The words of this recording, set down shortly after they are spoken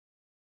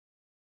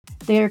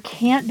There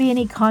can't be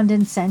any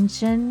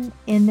condescension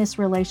in this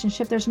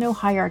relationship. There's no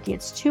hierarchy.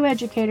 It's two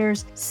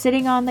educators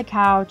sitting on the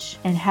couch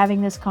and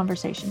having this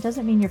conversation. It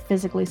doesn't mean you're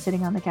physically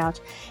sitting on the couch.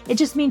 It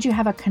just means you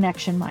have a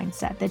connection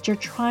mindset, that you're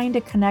trying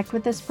to connect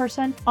with this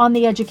person on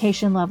the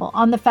education level,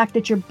 on the fact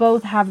that you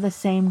both have the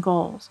same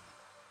goals.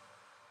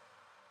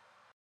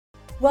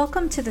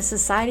 Welcome to the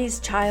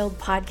Society's Child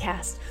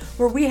podcast,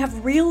 where we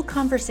have real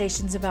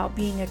conversations about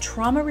being a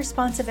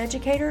trauma-responsive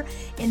educator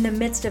in the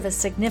midst of a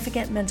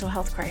significant mental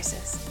health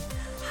crisis.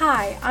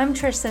 Hi, I'm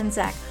Trish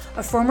Senzak,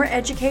 a former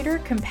educator,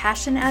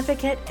 compassion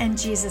advocate, and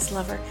Jesus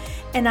lover,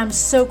 and I'm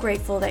so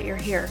grateful that you're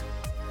here.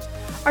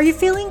 Are you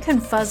feeling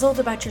confuzzled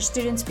about your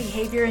students'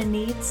 behavior and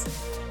needs?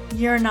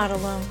 You're not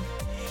alone.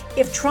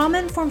 If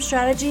trauma-informed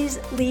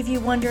strategies leave you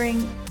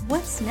wondering,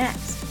 what's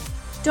next?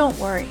 Don't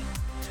worry.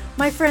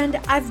 My friend,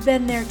 I've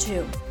been there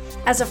too.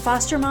 As a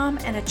foster mom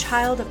and a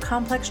child of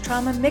complex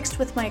trauma mixed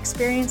with my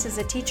experience as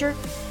a teacher,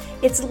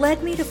 it's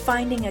led me to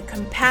finding a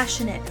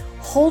compassionate,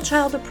 whole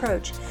child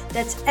approach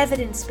that's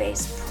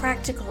evidence-based,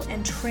 practical,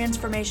 and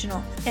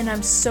transformational, and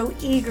I'm so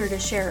eager to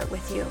share it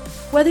with you.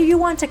 Whether you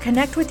want to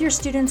connect with your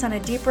students on a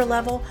deeper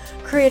level,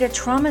 create a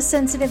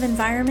trauma-sensitive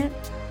environment,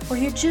 or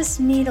you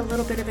just need a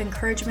little bit of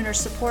encouragement or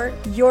support,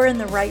 you're in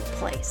the right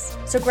place.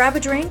 So grab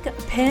a drink, a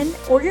pen,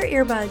 or your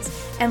earbuds,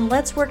 and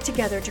let's work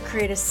together to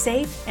create a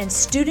safe and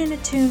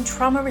student-attuned,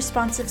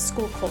 trauma-responsive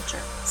school culture.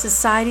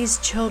 Society's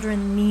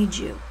children need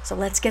you. So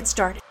let's get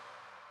started.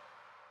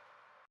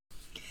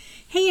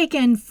 Hey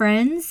again,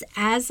 friends.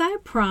 As I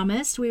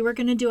promised, we were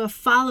going to do a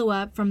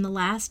follow-up from the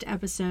last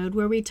episode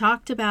where we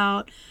talked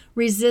about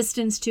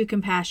resistance to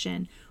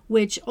compassion,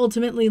 which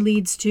ultimately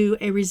leads to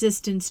a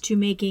resistance to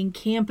making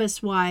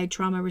campus-wide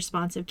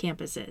trauma-responsive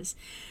campuses.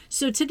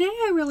 So today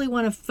I really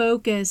want to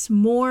focus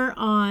more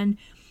on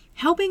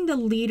helping the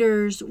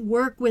leaders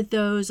work with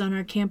those on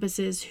our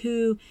campuses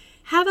who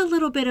have a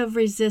little bit of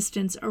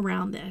resistance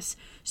around this.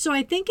 So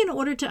I think in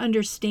order to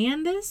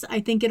understand this, I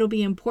think it'll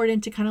be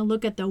important to kind of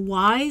look at the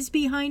whys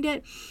behind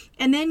it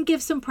and then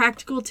give some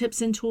practical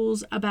tips and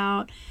tools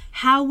about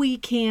how we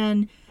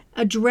can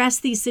address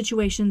these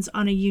situations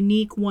on a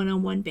unique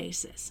one-on-one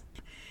basis.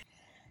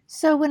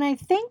 So when I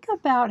think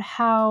about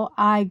how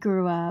I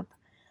grew up,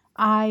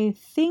 I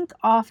think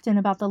often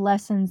about the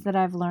lessons that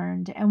I've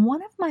learned. And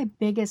one of my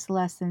biggest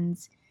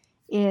lessons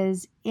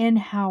is in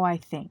how I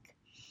think.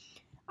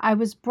 I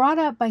was brought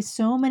up by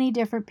so many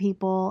different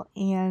people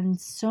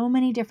and so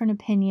many different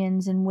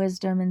opinions and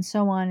wisdom and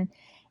so on.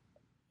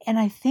 And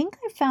I think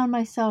I found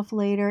myself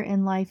later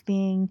in life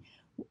being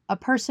a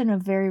person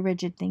of very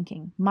rigid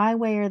thinking, my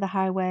way or the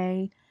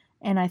highway,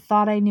 and I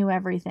thought I knew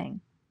everything.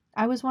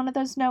 I was one of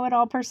those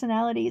know-it-all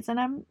personalities,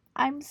 and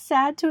I'm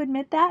sad to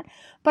admit that,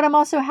 but I'm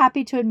also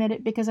happy to admit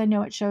it because I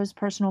know it shows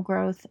personal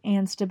growth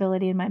and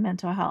stability in my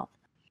mental health.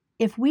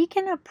 If we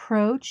can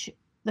approach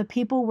the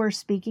people we're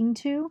speaking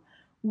to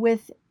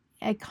with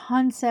a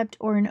concept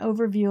or an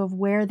overview of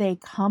where they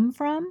come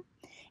from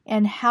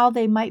and how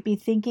they might be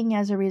thinking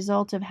as a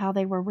result of how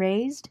they were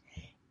raised,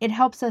 it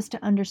helps us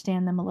to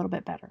understand them a little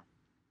bit better.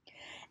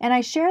 And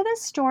I share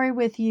this story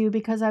with you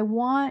because I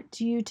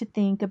want you to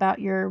think about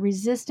your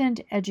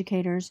resistant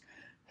educators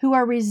who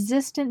are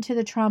resistant to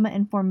the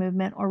trauma-informed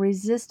movement or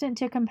resistant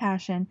to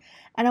compassion.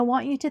 And I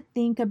want you to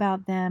think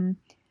about them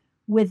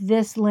with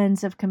this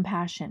lens of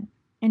compassion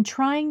and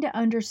trying to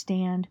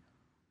understand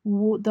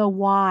the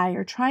why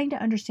or trying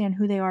to understand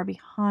who they are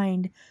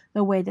behind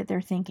the way that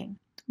they're thinking.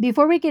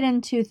 Before we get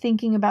into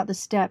thinking about the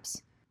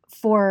steps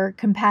for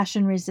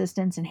compassion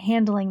resistance and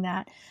handling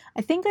that,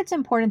 I think it's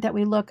important that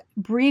we look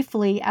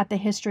briefly at the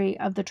history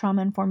of the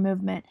trauma-informed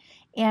movement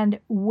and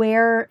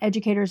where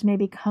educators may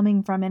be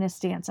coming from in a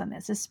stance on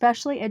this,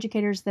 especially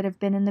educators that have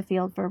been in the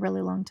field for a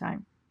really long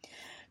time.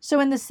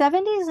 So in the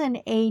 70s and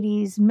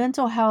 80s,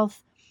 mental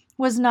health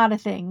was not a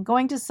thing.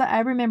 I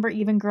remember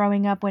even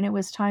growing up when it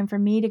was time for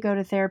me to go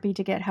to therapy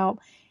to get help,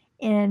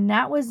 and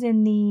that was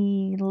in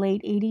the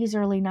late 80s,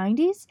 early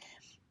 90s.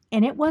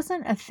 And it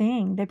wasn't a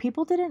thing. The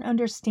people didn't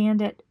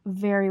understand it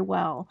very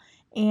well.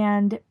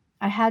 And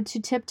I had to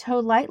tiptoe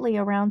lightly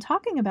around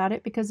talking about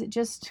it because it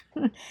just,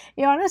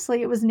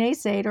 honestly, it was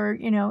naysayed or,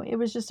 it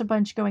was just a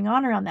bunch going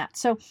on around that.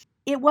 So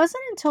it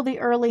wasn't until the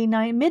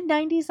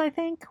mid-90s, I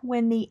think,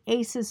 when the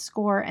ACEs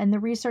score and the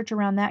research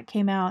around that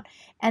came out.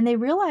 And they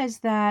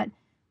realized that,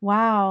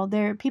 wow,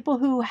 there are people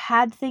who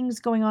had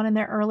things going on in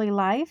their early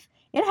life.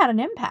 It had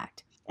an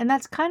impact. And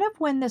that's kind of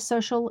when the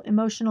social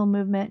emotional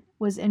movement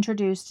was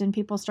introduced and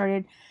people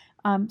started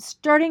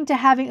to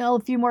having a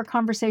few more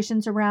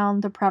conversations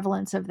around the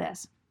prevalence of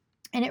this.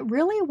 And it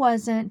really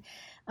wasn't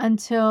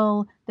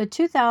until the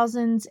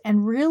 2000s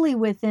and really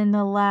within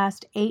the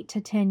last 8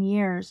 to 10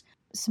 years,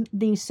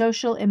 the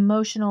social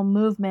emotional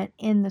movement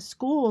in the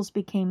schools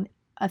became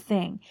a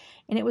thing.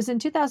 And it was in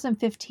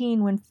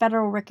 2015 when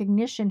federal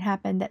recognition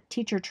happened that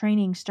teacher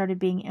training started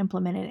being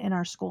implemented in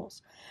our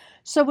schools.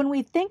 So when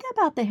we think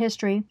about the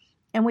history,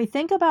 and we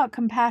think about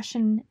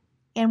compassion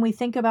and we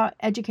think about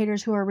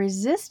educators who are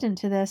resistant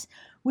to this,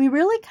 we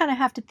really kind of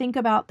have to think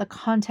about the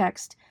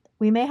context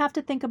We may have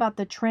to think about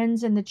the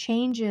trends and the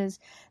changes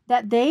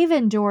that they've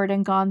endured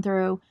and gone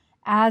through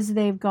as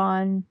they've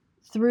gone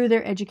through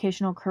their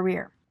educational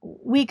career.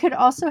 We could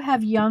also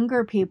have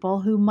younger people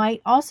who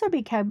might also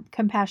be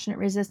compassionate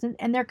resistant,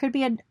 and there could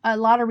be a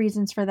lot of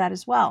reasons for that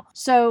as well.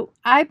 So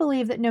I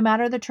believe that no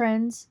matter the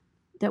trends,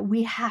 that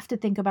we have to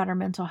think about our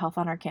mental health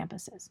on our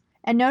campuses.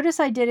 And notice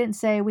I didn't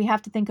say we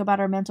have to think about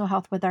our mental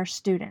health with our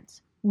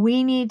students.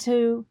 We need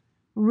to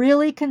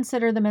really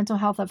consider the mental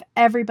health of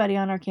everybody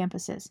on our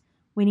campuses.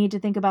 We need to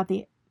think about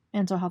the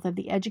mental health of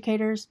the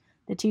educators,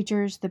 the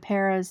teachers, the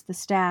paras, the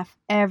staff,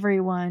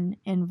 everyone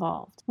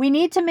involved. We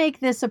need to make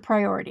this a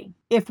priority.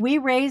 If we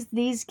raise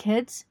these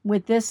kids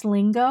with this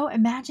lingo,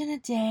 imagine a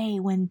day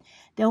when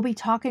they'll be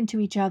talking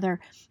to each other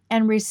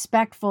and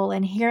respectful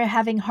and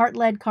having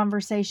heart-led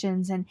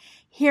conversations and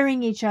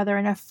hearing each other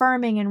and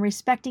affirming and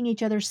respecting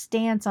each other's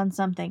stance on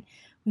something.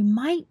 We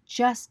might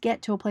just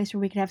get to a place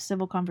where we could have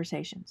civil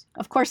conversations.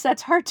 Of course,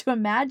 that's hard to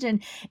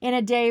imagine in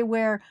a day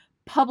where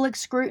public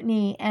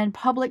scrutiny and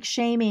public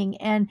shaming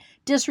and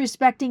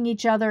disrespecting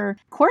each other.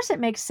 Of course, it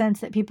makes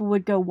sense that people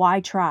would go, why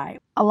try?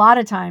 A lot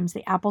of times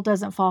the apple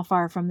doesn't fall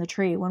far from the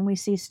tree when we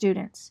see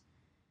students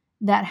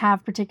that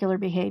have particular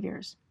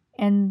behaviors.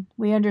 And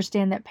we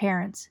understand that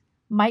parents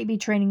might be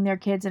training their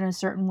kids in a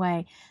certain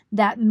way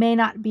that may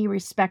not be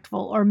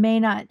respectful or may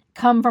not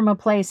come from a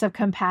place of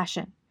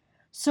compassion.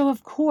 So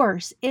of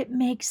course, it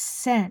makes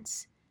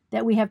sense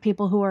that we have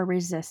people who are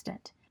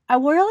resistant. I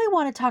really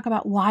want to talk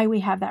about why we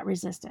have that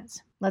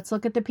resistance. Let's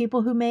look at the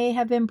people who may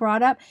have been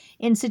brought up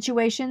in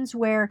situations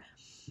where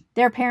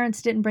their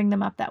parents didn't bring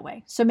them up that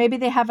way. So maybe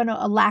they have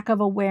a lack of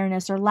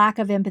awareness or lack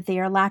of empathy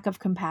or lack of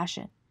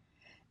compassion.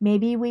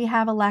 Maybe we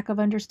have a lack of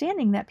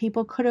understanding that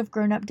people could have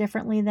grown up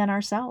differently than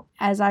ourselves.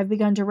 As I've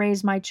begun to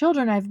raise my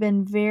children, I've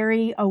been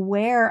very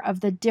aware of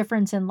the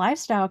difference in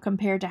lifestyle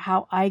compared to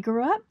how I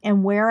grew up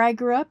and where I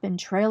grew up in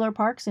trailer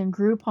parks and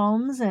group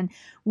homes and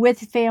with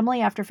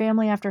family after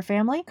family after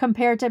family,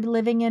 compared to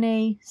living in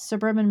a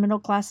suburban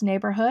middle-class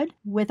neighborhood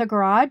with a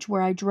garage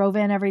where I drove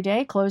in every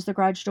day, closed the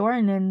garage door,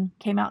 and then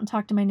came out and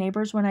talked to my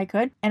neighbors when I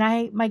could. And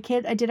I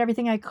did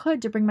everything I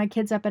could to bring my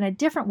kids up in a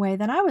different way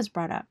than I was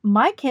brought up.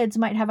 My kids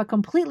might have a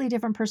completely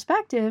different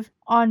perspective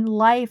on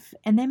life,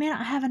 and they may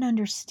not have an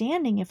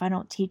understanding if I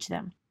don't teach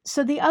them.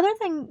 So the other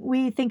thing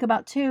we think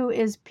about too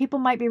is people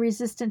might be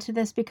resistant to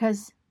this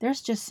because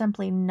there's just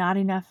simply not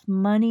enough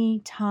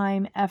money,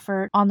 time,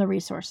 effort on the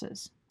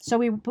resources. So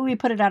we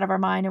put it out of our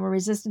mind and we're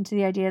resistant to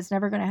the idea it's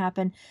never going to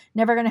happen,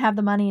 never going to have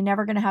the money,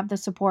 never going to have the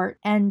support.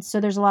 And so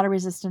there's a lot of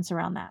resistance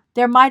around that.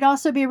 There might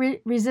also be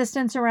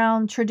resistance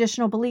around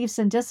traditional beliefs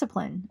and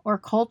discipline or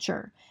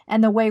culture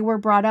and the way we're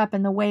brought up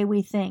and the way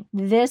we think.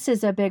 This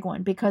is a big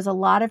one because a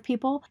lot of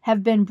people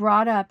have been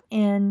brought up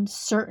in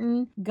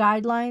certain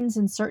guidelines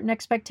and certain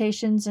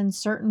expectations and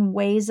certain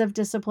ways of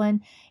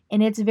discipline.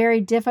 And it's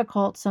very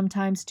difficult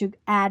sometimes to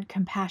add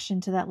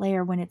compassion to that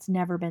layer when it's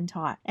never been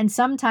taught. And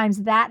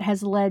sometimes that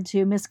has led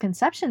to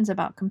misconceptions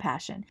about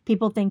compassion.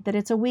 People think that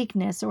it's a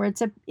weakness or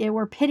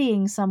we're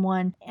pitying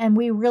someone. And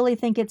we really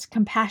think it's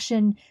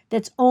compassion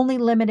that's only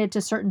limited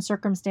to certain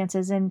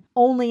circumstances and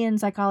only in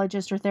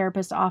psychologist or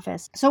therapist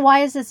office. So why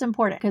is this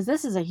important? Because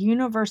this is a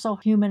universal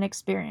human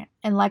experience.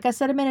 And like I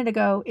said a minute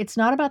ago, it's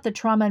not about the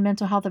trauma and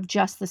mental health of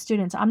just the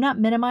students. I'm not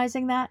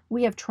minimizing that.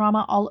 We have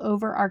trauma all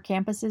over our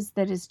campuses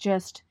that is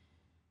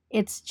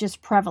it's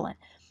just prevalent.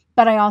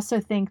 But I also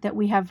think that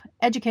we have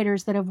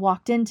educators that have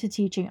walked into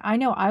teaching. I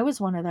know I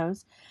was one of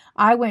those.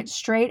 I went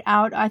straight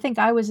out. I think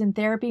I was in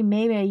therapy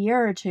maybe a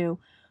year or two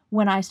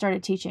when I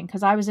started teaching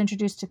because I was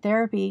introduced to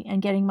therapy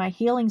and getting my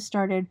healing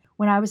started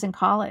when I was in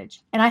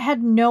college. And I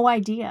had no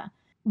idea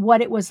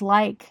what it was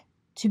like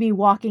to be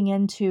walking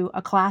into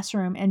a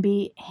classroom and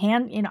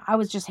I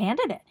was just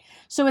handed it.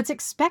 So it's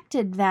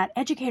expected that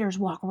educators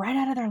walk right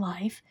out of their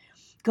life,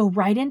 go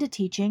right into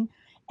teaching.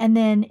 And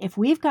then if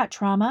we've got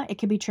trauma, it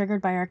can be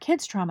triggered by our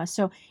kids' trauma.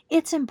 So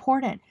it's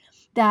important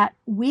that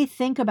we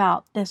think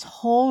about this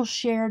whole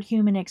shared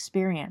human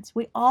experience.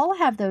 We all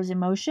have those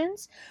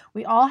emotions.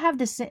 We all have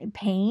this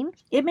pain.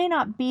 It may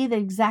not be the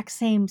exact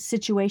same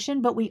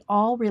situation, but we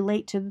all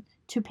relate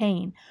to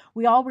pain.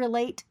 We all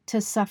relate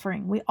to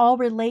suffering. We all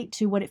relate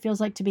to what it feels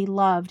like to be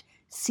loved,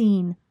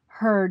 seen,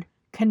 heard,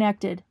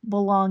 connected,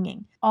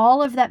 belonging.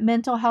 All of that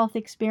mental health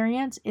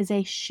experience is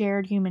a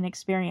shared human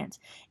experience.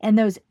 And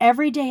those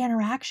everyday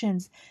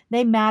interactions,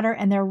 they matter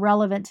and they're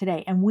relevant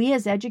today. And we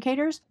as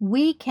educators,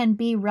 we can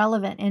be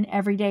relevant in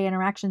everyday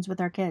interactions with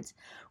our kids.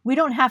 We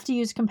don't have to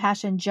use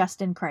compassion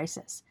just in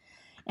crisis.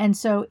 And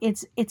so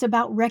it's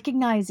about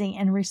recognizing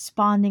and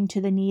responding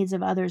to the needs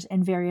of others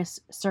in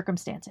various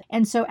circumstances.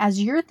 And so as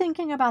you're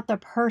thinking about the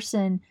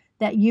person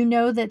that you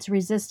know that's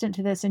resistant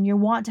to this and you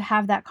want to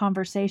have that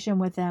conversation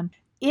with them,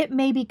 it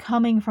may be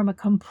coming from a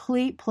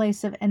complete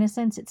place of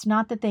innocence. It's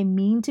not that they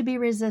mean to be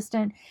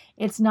resistant.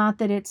 It's not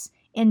that it's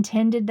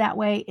intended that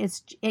way.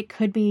 It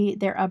could be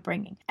their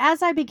upbringing.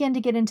 As I begin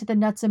to get into the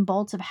nuts and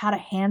bolts of how to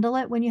handle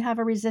it when you have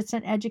a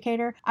resistant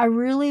educator, I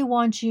really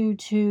want you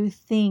to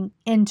think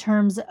in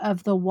terms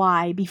of the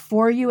why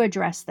before you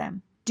address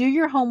them. do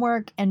your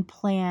homework and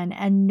plan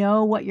and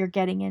know what you're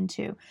getting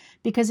into.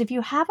 Because if you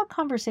have a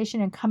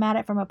conversation and come at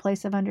it from a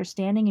place of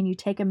understanding and you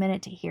take a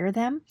minute to hear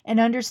them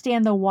and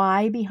understand the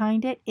why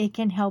behind it, it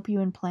can help you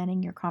in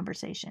planning your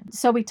conversation.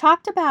 So we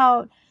talked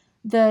about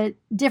the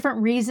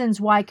different reasons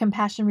why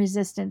compassion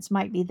resistance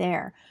might be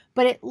there.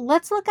 But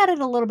let's look at it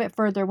a little bit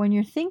further. When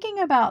you're thinking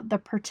about the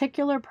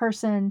particular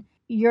person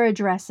you're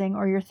addressing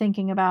or you're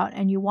thinking about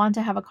and you want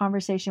to have a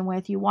conversation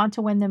with, you want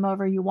to win them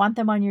over, you want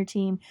them on your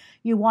team,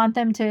 you want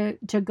them to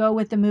go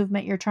with the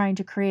movement you're trying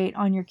to create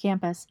on your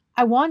campus,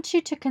 I want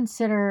you to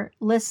consider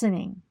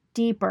listening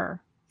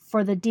deeper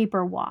for the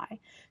deeper why.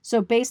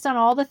 So based on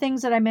all the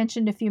things that I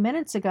mentioned a few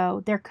minutes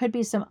ago, there could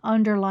be some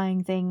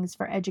underlying things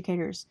for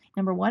educators.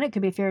 Number one, it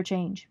could be fear of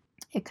change.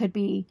 It could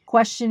be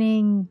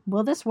questioning,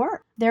 will this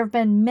work? There have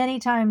been many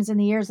times in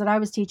the years that I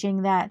was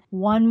teaching that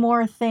one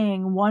more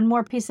thing, one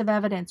more piece of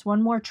evidence,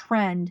 one more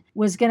trend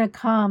was going to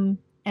come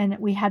and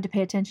we had to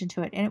pay attention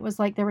to it. And it was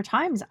like there were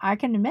times, I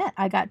can admit,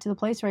 I got to the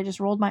place where I just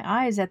rolled my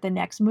eyes at the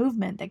next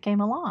movement that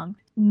came along.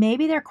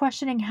 Maybe they're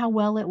questioning how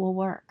well it will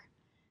work.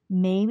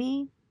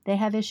 Maybe they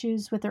have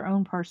issues with their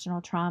own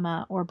personal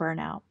trauma or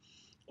burnout,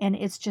 and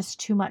it's just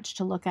too much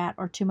to look at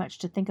or too much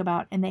to think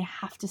about, and they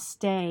have to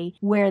stay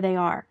where they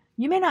are.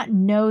 You may not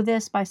know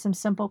this by some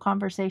simple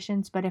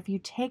conversations, but if you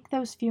take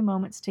those few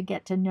moments to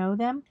get to know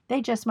them,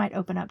 they just might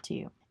open up to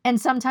you. And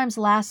sometimes,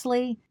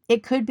 lastly,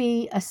 it could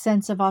be a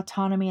sense of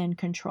autonomy and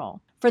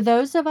control. For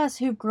those of us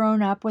who've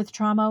grown up with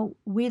trauma,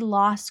 we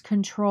lost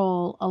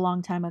control a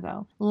long time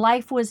ago.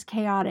 Life was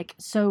chaotic,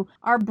 so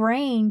our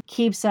brain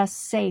keeps us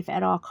safe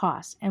at all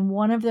costs. And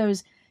one of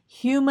those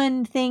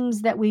human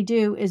things that we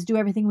do is do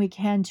everything we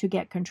can to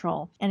get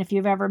control. And if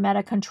you've ever met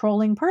a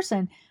controlling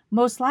person,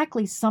 most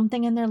likely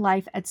something in their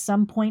life at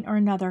some point or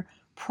another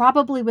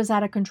probably was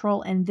out of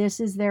control, and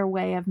this is their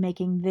way of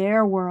making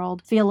their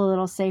world feel a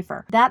little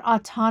safer. That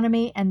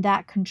autonomy and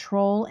that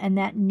control and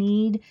that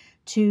need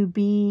to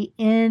be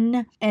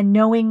in and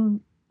knowing,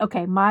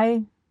 okay,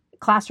 my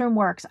classroom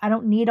works. I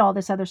don't need all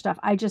this other stuff.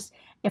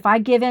 If I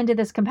give in to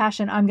this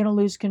compassion, I'm going to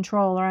lose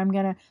control, or I'm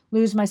going to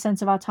lose my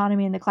sense of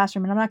autonomy in the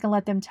classroom, and I'm not going to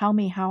let them tell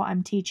me how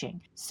I'm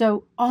teaching.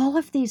 So all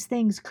of these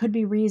things could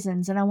be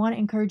reasons, and I want to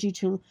encourage you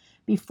to,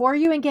 before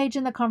you engage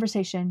in the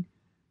conversation,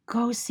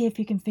 go see if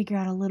you can figure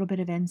out a little bit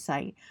of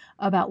insight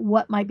about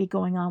what might be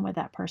going on with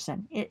that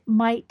person. It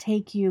might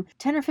take you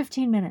 10 or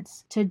 15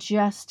 minutes to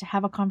just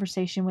have a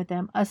conversation with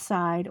them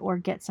aside or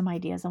get some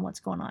ideas on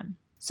what's going on.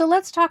 So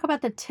let's talk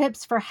about the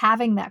tips for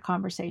having that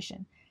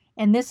conversation.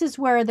 And this is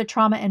where the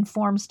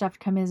trauma-informed stuff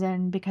comes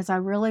in, because I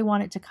really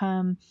want it to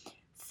come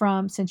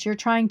from, since you're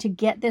trying to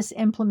get this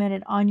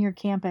implemented on your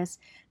campus,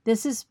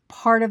 this is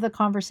part of the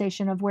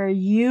conversation of where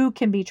you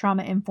can be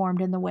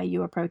trauma-informed in the way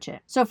you approach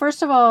it. So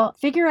first of all,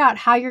 figure out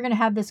how you're going to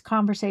have this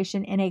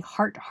conversation in a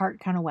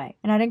heart-to-heart kind of way.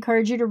 And I'd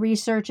encourage you to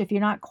research if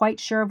you're not quite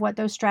sure of what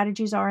those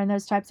strategies are in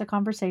those types of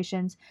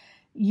conversations.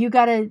 You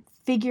got to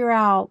figure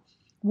out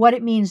what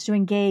it means to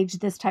engage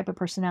this type of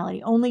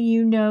personality. Only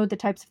you know the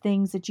types of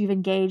things that you've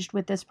engaged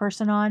with this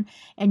person on,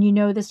 and you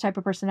know this type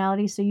of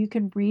personality, so you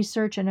can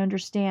research and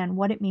understand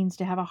what it means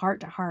to have a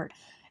heart-to-heart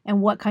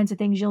and what kinds of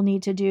things you'll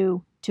need to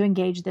do to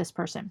engage this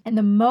person. And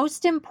the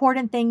most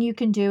important thing you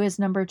can do is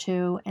number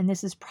 2, and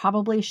this is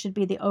probably should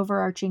be the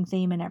overarching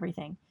theme in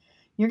everything.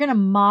 You're going to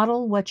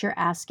model what you're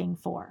asking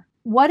for.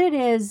 What it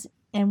is,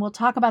 and we'll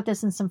talk about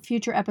this in some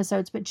future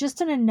episodes, but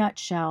just in a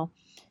nutshell,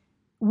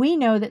 we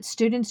know that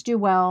students do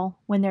well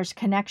when there's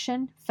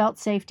connection, felt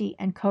safety,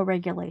 and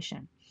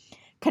co-regulation.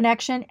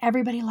 Connection,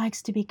 everybody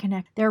likes to be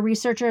connected. There are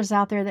researchers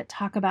out there that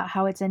talk about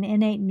how it's an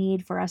innate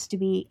need for us to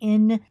be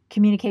in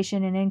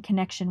communication and in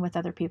connection with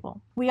other people.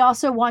 We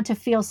also want to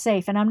feel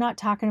safe, and I'm not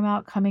talking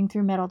about coming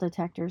through metal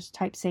detectors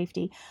type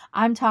safety.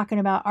 I'm talking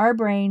about our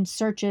brain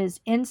searches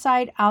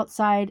inside,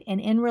 outside,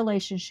 and in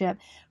relationship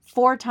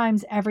 4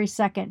 times every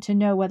second to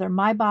know whether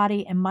my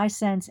body and my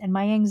sense and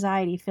my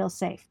anxiety feel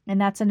safe.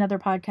 And that's another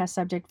podcast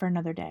subject for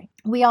another day.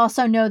 We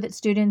also know that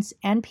students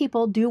and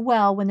people do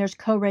well when there's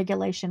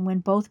co-regulation, when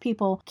both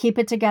people keep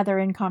it together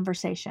in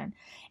conversation.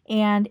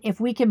 And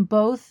if we can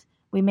both,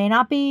 we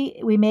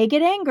may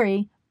get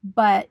angry,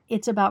 but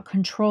it's about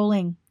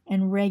controlling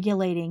and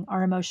regulating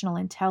our emotional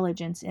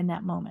intelligence in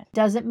that moment.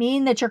 Doesn't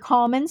mean that you're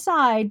calm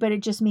inside, but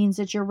it just means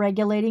that you're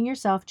regulating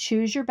yourself.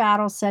 Choose your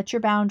battles, set your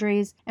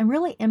boundaries, and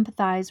really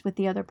empathize with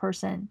the other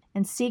person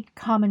and seek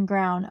common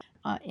ground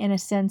in a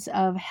sense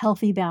of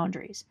healthy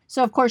boundaries.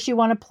 So of course you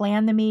want to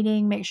plan the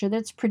meeting, make sure that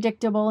it's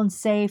predictable and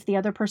safe. The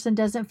other person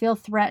doesn't feel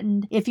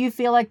threatened. If you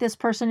feel like this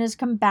person is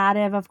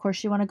combative, of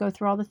course you want to go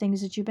through all the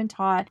things that you've been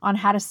taught on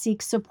how to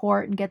seek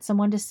support and get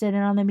someone to sit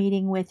in on the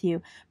meeting with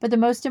you. But the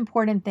most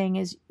important thing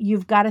is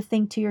you've got to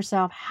think to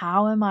yourself,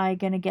 how am I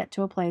going to get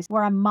to a place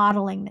where I'm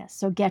modeling this?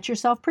 So get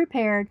yourself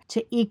prepared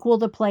to equal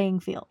the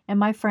playing field. And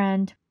my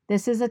friend,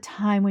 this is a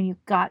time when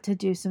you've got to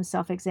do some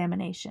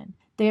self-examination.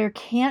 There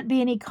can't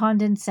be any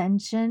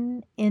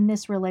condescension in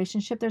this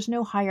relationship. There's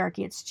no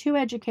hierarchy. It's two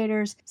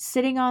educators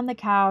sitting on the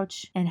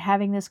couch and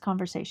having this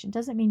conversation.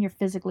 Doesn't mean you're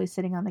physically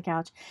sitting on the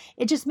couch.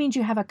 It just means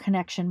you have a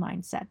connection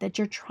mindset, that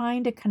you're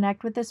trying to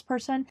connect with this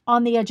person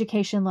on the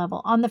education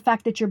level, on the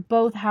fact that you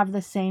both have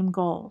the same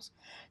goals.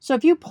 So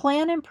if you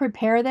plan and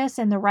prepare this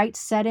in the right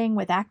setting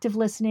with active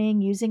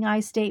listening, using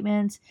I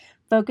statements,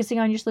 focusing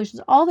on your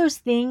solutions, all those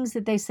things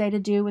that they say to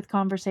do with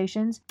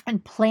conversations,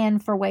 and plan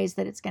for ways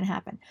that it's going to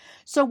happen.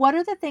 So what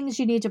are the things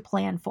you need to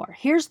plan for?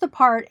 Here's the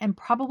part, and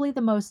probably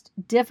the most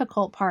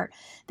difficult part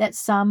that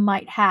some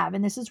might have.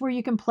 And this is where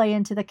you can play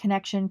into the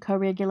connection,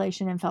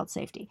 co-regulation, and felt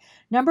safety.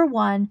 Number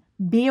one,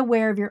 be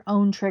aware of your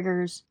own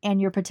triggers and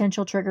your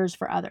potential triggers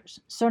for others.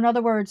 So in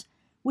other words,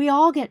 we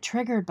all get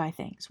triggered by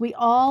things. We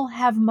all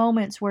have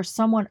moments where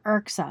someone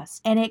irks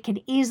us and it can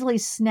easily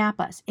snap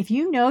us. If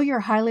you know you're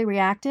highly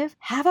reactive,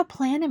 have a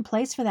plan in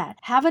place for that.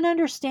 Have an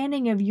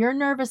understanding of your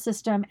nervous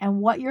system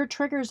and what your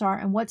triggers are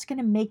and what's going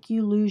to make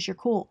you lose your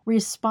cool.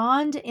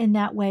 Respond in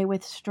that way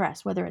with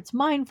stress, whether it's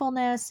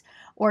mindfulness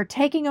or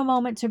taking a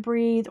moment to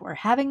breathe or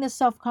having this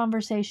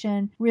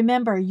self-conversation.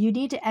 Remember, you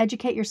need to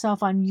educate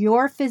yourself on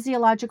your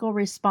physiological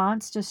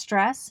response to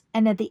stress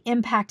and that the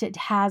impact it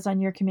has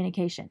on your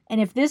communication. And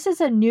if this is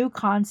a new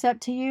concept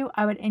to you,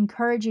 I would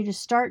encourage you to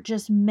start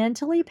just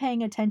mentally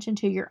paying attention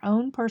to your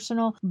own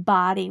personal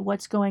body,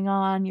 what's going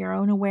on, your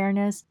own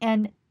awareness,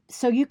 and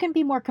so you can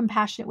be more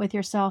compassionate with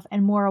yourself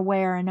and more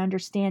aware and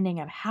understanding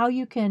of how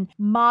you can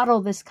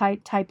model this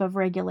type of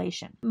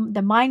regulation.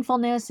 The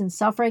mindfulness and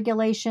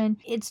self-regulation,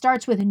 it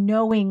starts with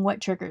knowing what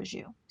triggers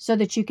you so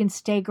that you can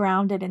stay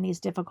grounded in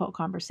these difficult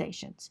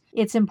conversations.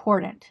 It's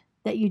important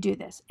that you do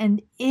this. And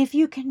if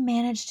you can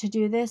manage to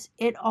do this,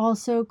 it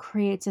also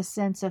creates a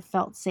sense of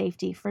felt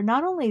safety for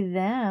not only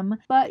them,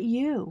 but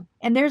you.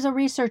 And there's a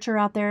researcher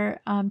out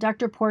there,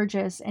 Dr.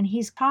 Porges, and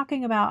he's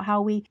talking about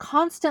how we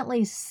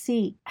constantly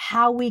seek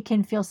how we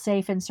can feel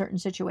safe in certain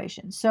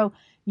situations. So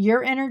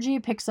your energy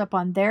picks up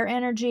on their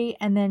energy,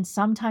 and then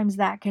sometimes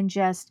that can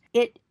just,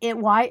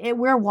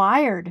 we're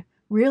wired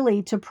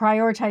really to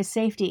prioritize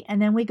safety.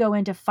 And then we go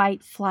into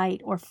fight, flight,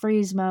 or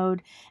freeze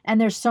mode. And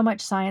there's so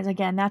much science.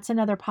 Again, that's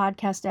another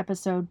podcast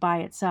episode by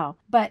itself.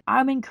 But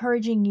I'm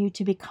encouraging you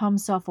to become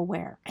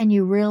self-aware. And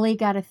you really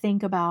got to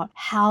think about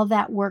how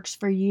that works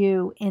for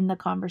you in the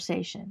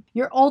conversation.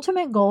 Your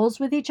ultimate goals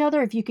with each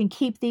other, if you can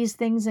keep these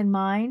things in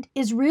mind,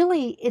 is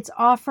really, it's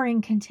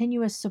offering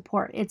continuous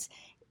support. It's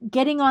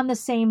getting on the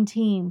same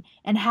team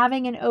and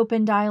having an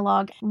open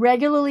dialogue,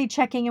 regularly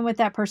checking in with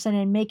that person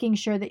and making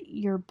sure that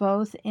you're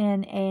both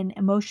in an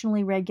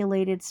emotionally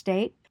regulated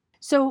state.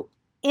 So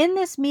in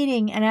this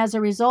meeting, and as a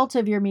result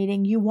of your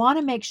meeting, you want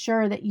to make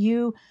sure that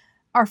you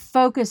are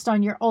focused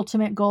on your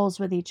ultimate goals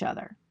with each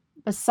other.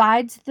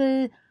 Besides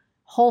the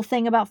whole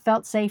thing about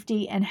felt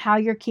safety and how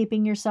you're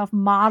keeping yourself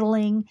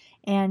modeling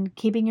and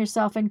keeping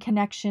yourself in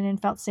connection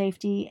and felt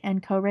safety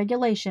and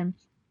co-regulation,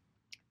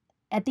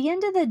 at the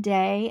end of the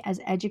day, as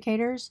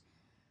educators,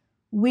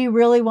 we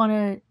really want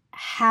to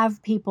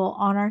have people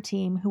on our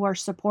team who are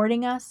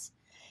supporting us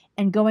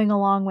and going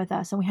along with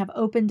us. And we have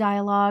open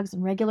dialogues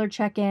and regular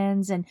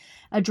check-ins and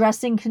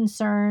addressing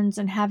concerns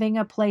and having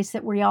a place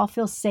that we all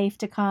feel safe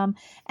to come,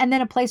 and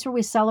then a place where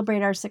we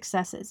celebrate our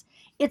successes.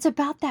 It's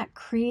about that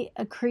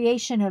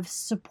creation of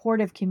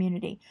supportive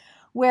community,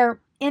 where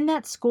in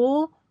that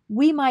school,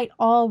 we might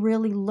all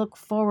really look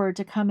forward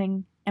to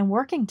coming and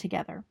working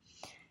together.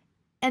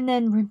 And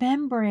then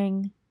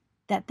remembering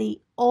that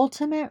the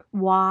ultimate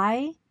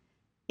why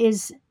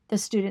is the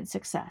student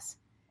success,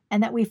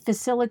 and that we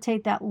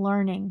facilitate that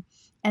learning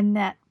and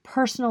that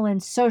personal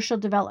and social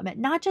development,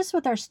 not just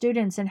with our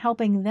students and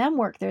helping them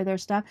work through their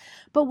stuff,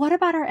 but what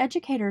about our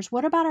educators?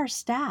 What about our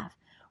staff?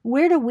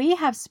 Where do we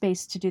have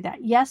space to do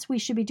that? Yes, we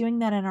should be doing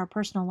that in our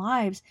personal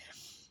lives,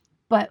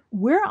 but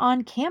we're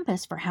on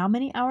campus for how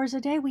many hours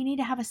a day? We need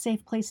to have a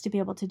safe place to be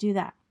able to do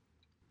that.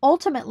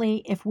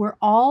 Ultimately, if we're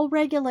all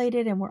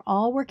regulated and we're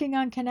all working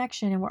on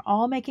connection and we're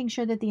all making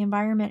sure that the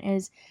environment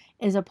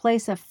is a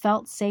place of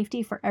felt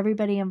safety for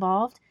everybody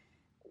involved,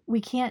 we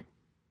can't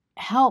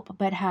help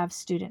but have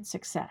student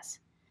success.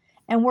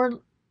 And we're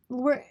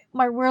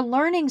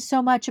learning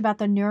so much about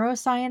the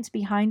neuroscience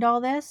behind all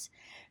this.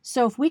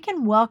 So if we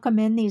can welcome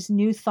in these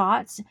new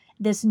thoughts,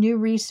 this new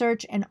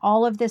research, and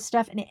all of this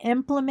stuff and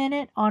implement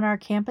it on our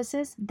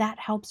campuses, that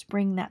helps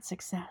bring that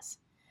success.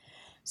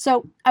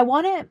 So I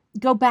want to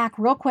go back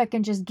real quick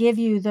and just give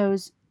you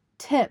those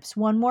tips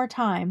one more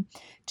time.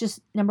 Just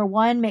number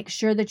one, make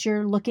sure that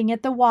you're looking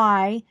at the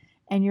why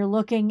and you're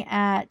looking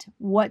at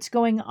what's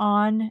going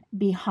on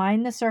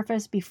behind the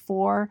surface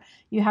before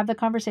you have the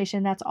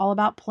conversation. That's all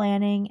about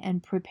planning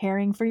and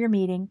preparing for your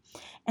meeting.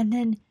 And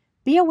then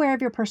be aware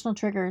of your personal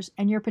triggers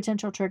and your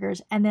potential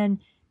triggers, and then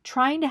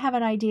trying to have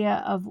an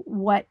idea of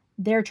what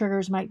their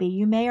triggers might be.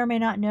 You may or may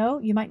not know.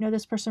 You might know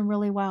this person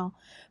really well.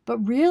 But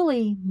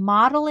really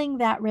modeling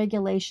that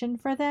regulation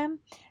for them,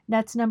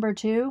 that's number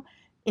two.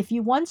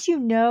 Once you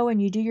know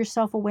and you do your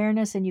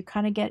self-awareness and you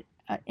kind of get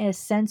a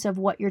sense of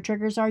what your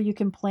triggers are, you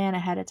can plan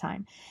ahead of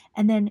time.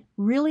 And then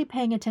really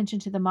paying attention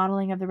to the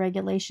modeling of the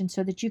regulation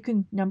so that you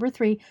can, number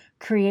 3,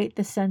 create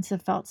the sense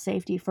of felt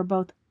safety for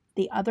both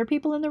the other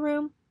people in the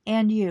room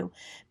and you,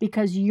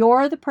 because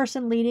you're the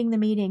person leading the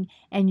meeting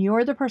and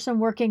you're the person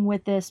working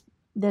with this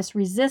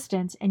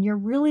resistance, and you're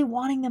really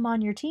wanting them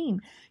on your team.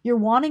 You're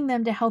wanting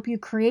them to help you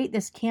create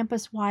this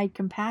campus-wide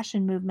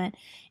compassion movement.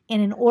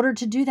 And in order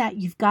to do that,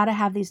 you've got to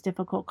have these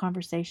difficult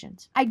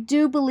conversations. I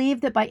do believe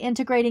that by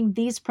integrating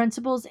these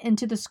principles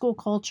into the school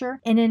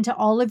culture and into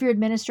all of your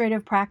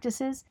administrative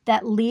practices,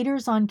 that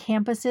leaders on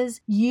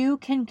campuses, you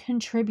can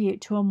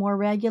contribute to a more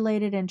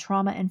regulated and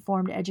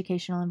trauma-informed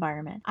educational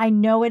environment. I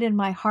know it in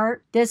my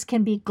heart. This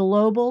can be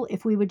global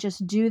if we would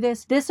just do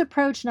this. This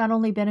approach not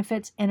only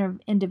benefits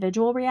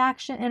individual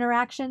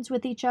interactions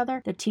with each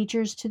other, the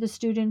teachers to the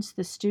students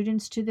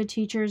to the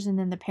teachers, and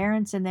then the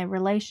parents and their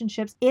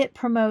relationships. It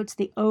promotes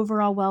the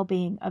overall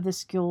well-being of the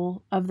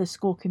school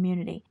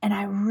community. And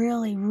I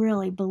really,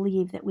 really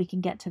believe that we can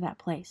get to that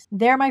place.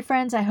 There, my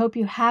friends, I hope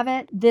you have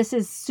it. This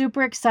is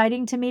super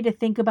exciting to me to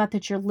think about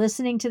that you're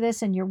listening to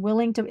this and you're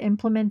willing to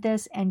implement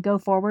this and go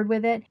forward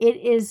with it. It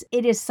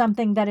is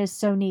something that is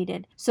so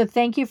needed. So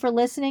thank you for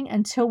listening.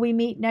 Until we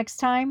meet next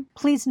time,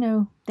 please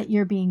know that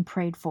you're being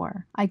prayed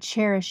for. I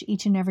cherish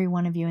each and every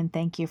one of you and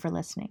thank you for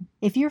listening.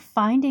 If you're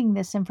finding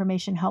this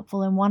information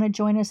helpful and want to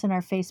join us in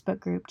our Facebook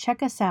group,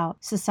 check us out,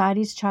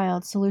 Society's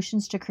Child,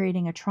 Solutions to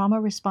Creating a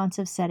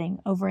Trauma-Responsive Setting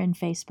over in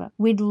Facebook.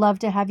 We'd love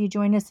to have you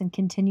join us and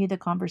continue the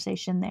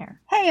conversation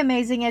there. Hey,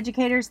 amazing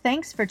educators,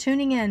 thanks for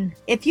tuning in.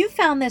 If you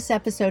found this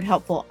episode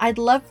helpful, I'd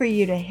love for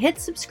you to hit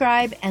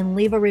subscribe and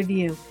leave a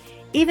review.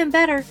 Even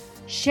better,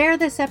 share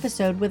this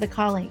episode with a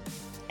colleague.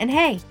 And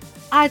hey,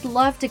 I'd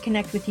love to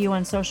connect with you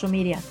on social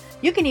media.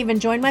 You can even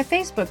join my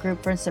Facebook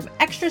group for some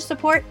extra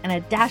support and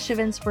a dash of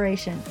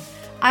inspiration.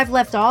 I've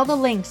left all the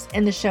links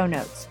in the show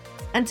notes.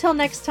 Until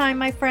next time,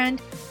 my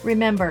friend,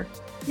 remember,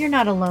 you're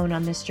not alone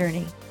on this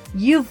journey.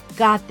 You've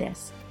got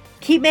this.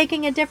 Keep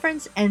making a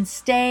difference and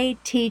stay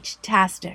teach-tastic.